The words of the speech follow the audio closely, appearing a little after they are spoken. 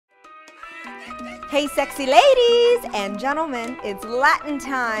Hey sexy ladies and gentlemen, it's Latin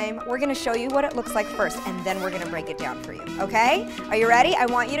time. We're gonna show you what it looks like first and then we're gonna break it down for you, okay? Are you ready? I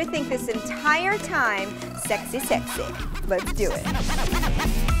want you to think this entire time, sexy, sexy. Let's do it.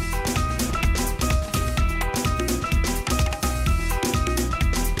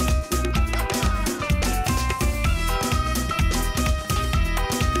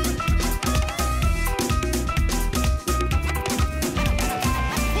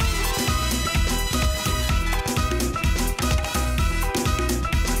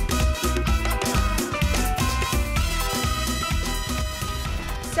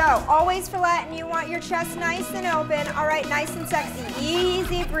 So, always for Latin, you want your chest nice and open. All right, nice and sexy,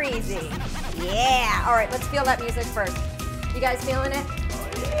 easy breezy. Yeah, all right, let's feel that music first. You guys feeling it?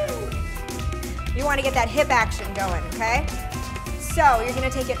 You want to get that hip action going, okay? So, you're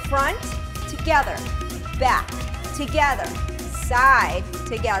gonna take it front, together, back, together, side,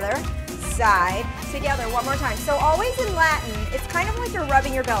 together, side, together. One more time. So, always in Latin, it's kind of like you're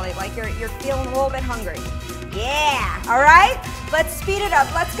rubbing your belly, like you're feeling a little bit hungry. Yeah, all right? Let's speed it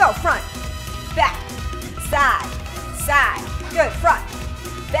up. Let's go. Front, back, side, side. Good. Front,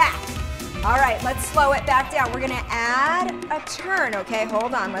 back. All right, let's slow it back down. We're gonna add a turn, okay?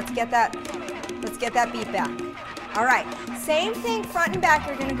 Hold on. Let's get that beat back. All right, same thing, front and back.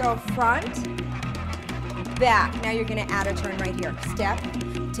 You're gonna go front, back. Now you're gonna add a turn right here. Step,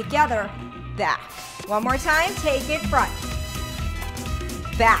 together, back. One more time. Take it front,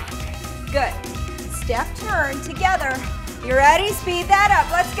 back. Good. Step, turn, together. You ready? Speed that up.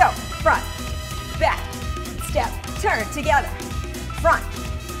 Let's go. Front, back, step, turn, together. Front,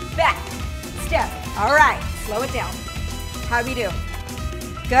 back, step. All right, slow it down. How we do?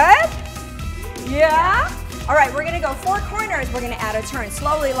 Good? Yeah? All right, we're gonna go 4 corners. We're gonna add a turn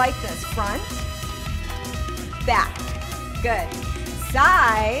slowly like this. Front, back. Good.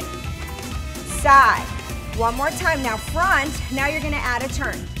 Side, side. One more time. Now front. Now you're gonna add a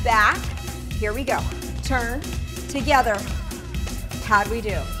turn. Back. Here we go. Turn, together. How'd we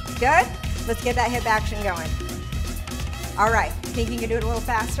do? Good? Let's get that hip action going. All right, think you can do it a little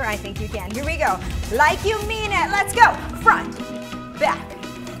faster? I think you can. Here we go. Like you mean it. Let's go. Front, back,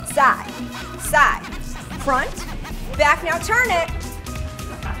 side, side, front, back. Now turn it.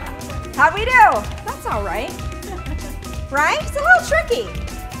 How'd we do? That's all right. Right? It's a little tricky.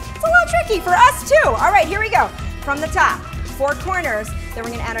 It's a little tricky for us too. All right, here we go. From the top, 4 corners. Then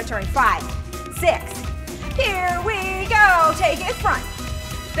we're gonna add our turn. 5, 6. Here we go. Take it front,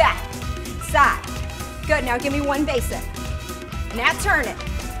 back, side. Good. Now give me one basic. Now turn it.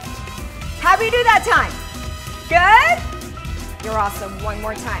 How'd we do that time? Good? You're awesome. One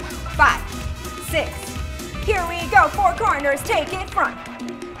more time. 5, 6. Here we go. 4 corners. Take it front,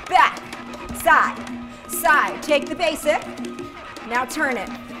 back, side, side. Take the basic. Now turn it.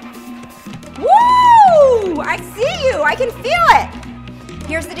 Woo! I see you. I can feel it.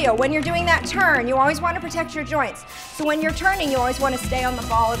 Here's the deal. When you're doing that turn, you always want to protect your joints. So when you're turning, you always want to stay on the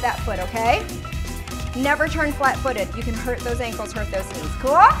ball of that foot, okay? Never turn flat-footed. You can hurt those ankles, hurt those knees.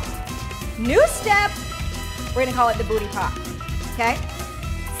 Cool? New step. We're going to call it the booty pop, okay?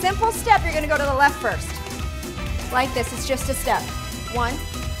 Simple step. You're going to go to the left first. Like this. It's just a step. 1,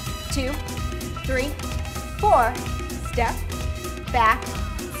 2, 3, 4. Step, back,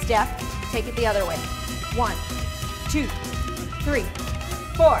 step. Take it the other way. 1, 2, 3,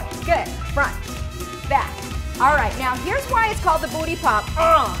 4. Good. Front, back. All right. Now here's why it's called the booty pop.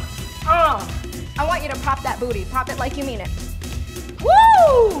 I want you to pop that booty. Pop it like you mean it.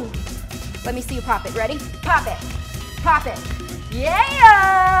 Woo! Let me see you pop it. Ready? Pop it. Pop it.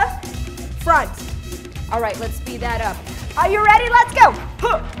 Yeah! Front. All right. Let's speed that up. Are you ready? Let's go.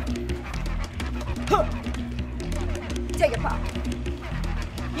 Huh. Huh. Take it, pop.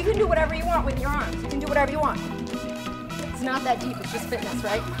 You can do whatever you want with your arms. You can do whatever you want. It's not that deep, it's just fitness,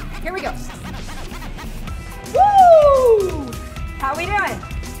 right? Here we go. Woo! How we doing?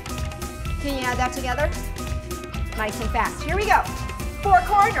 Can you add that together? Nice and fast. Here we go. 4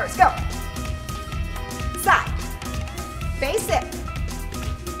 corners, go. Side. Face it.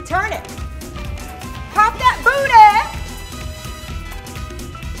 Turn it. Pop that booty.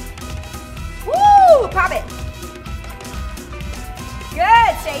 Woo! Pop it.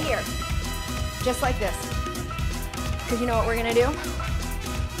 Good, stay here. Just like this. Because you know what we're gonna do?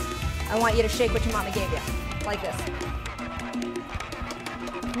 I want you to shake what your mama gave you. Like this.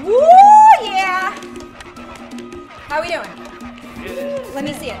 Woo, yeah! How we doing? Good. Let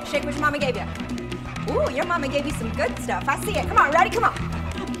me see it. Shake what your mama gave you. Ooh, your mama gave you some good stuff. I see it. Come on, ready? Come on.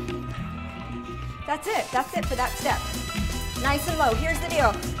 That's it. That's it for that step. Nice and low. Here's the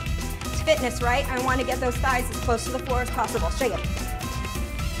deal. It's fitness, right? I want to get those thighs as close to the floor as possible. Shake it.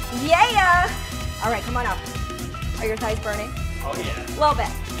 Yeah. All right, come on up. Are your thighs burning? Oh yeah. A little bit.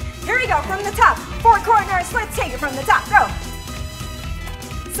 Here we go, from the top. 4 corners, let's take it from the top. Go.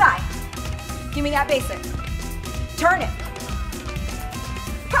 Side. Give me that basic. Turn it.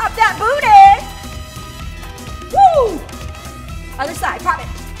 Pop that booty. Woo! Other side, pop it.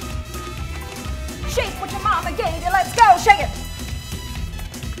 Shake what your mama gave you. Let's go, shake it.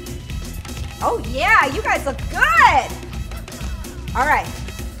 Oh yeah, you guys look good. All right,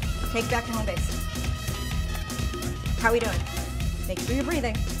 take back to home base. How we doing? Make sure you're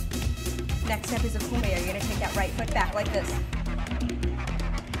breathing. Next step is a kumbe. You're gonna take that right foot back like this.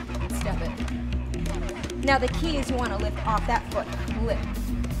 Step it. Now the key is you wanna lift off that foot. Lift.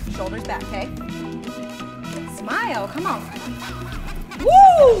 Shoulders back, okay? Smile, come on.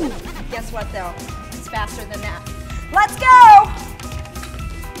 Woo! Guess what though? It's faster than that. Let's go!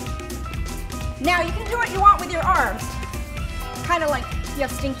 Now you can do what you want with your arms. Kind of like you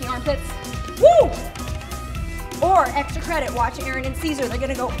have stinky armpits. Woo! Or extra credit, watch Aaron and Caesar. They're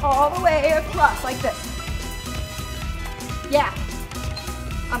gonna go all the way across like this. Yeah,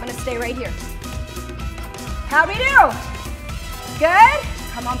 I'm gonna stay right here. How do we do? Good?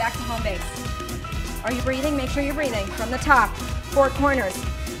 Come on back to home base. Are you breathing? Make sure you're breathing. From the top, 4 corners.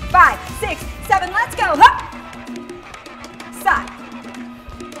 5, 6, 7, let's go. Hup! Side.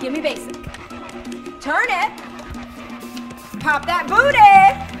 Give me basic. Turn it. Pop that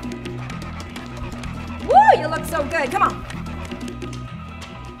booty. Woo, you look so good. Come on.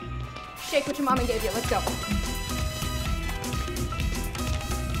 Shake what your mama gave you. Let's go.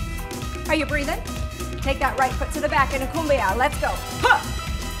 Are you breathing? Take that right foot to the back in a kumbaya. Let's go. Huh.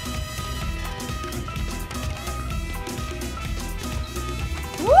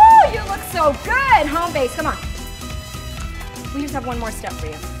 Woo, you look so good. Home base, come on. We just have one more step for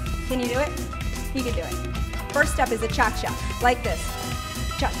you. Can you do it? You can do it. First step is a cha-cha, like this.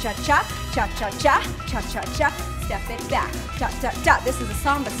 Cha-cha-cha, cha-cha-cha, cha-cha-cha. Step it back, cha-cha-cha. This is a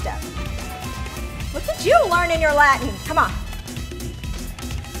samba step. Look at you learning your Latin. Come on.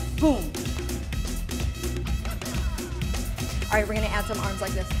 Boom. All right, we're gonna add some arms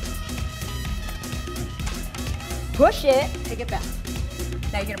like this. Push it, take it back.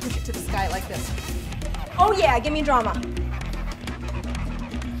 Now you're gonna push it to the sky like this. Oh yeah, give me drama.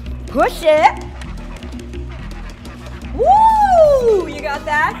 Push it. Woo! You got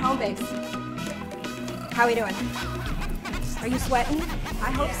that? Home base. How are we doing? Are you sweating?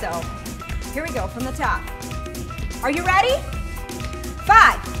 I hope so. Here we go, from the top. Are you ready?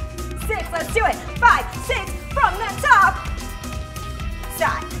 5, 6, let's do it. 5, 6, from the top.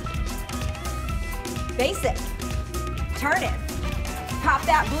 Side. Basic. Turn it. Pop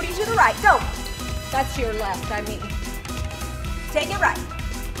that booty to the right. Go. That's your left, I mean. Take it right.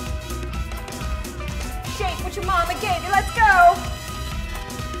 Shake what your mama gave you. Let's go.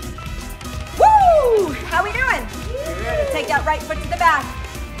 Woo! How we doing? Good. Take that right foot to the back.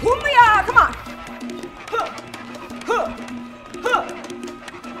 Kumbaya, come on. Huh. Huh. Huh.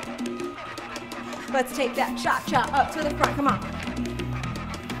 Let's take that cha-cha up to the front. Come on.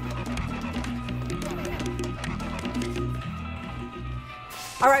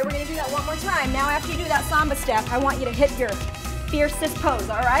 All right, we're gonna do that one more time. Now after you do that samba step, I want you to hit your fiercest pose,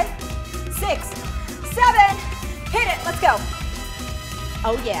 all right? 6, 7, hit it, let's go.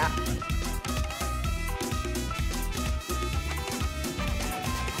 Oh yeah.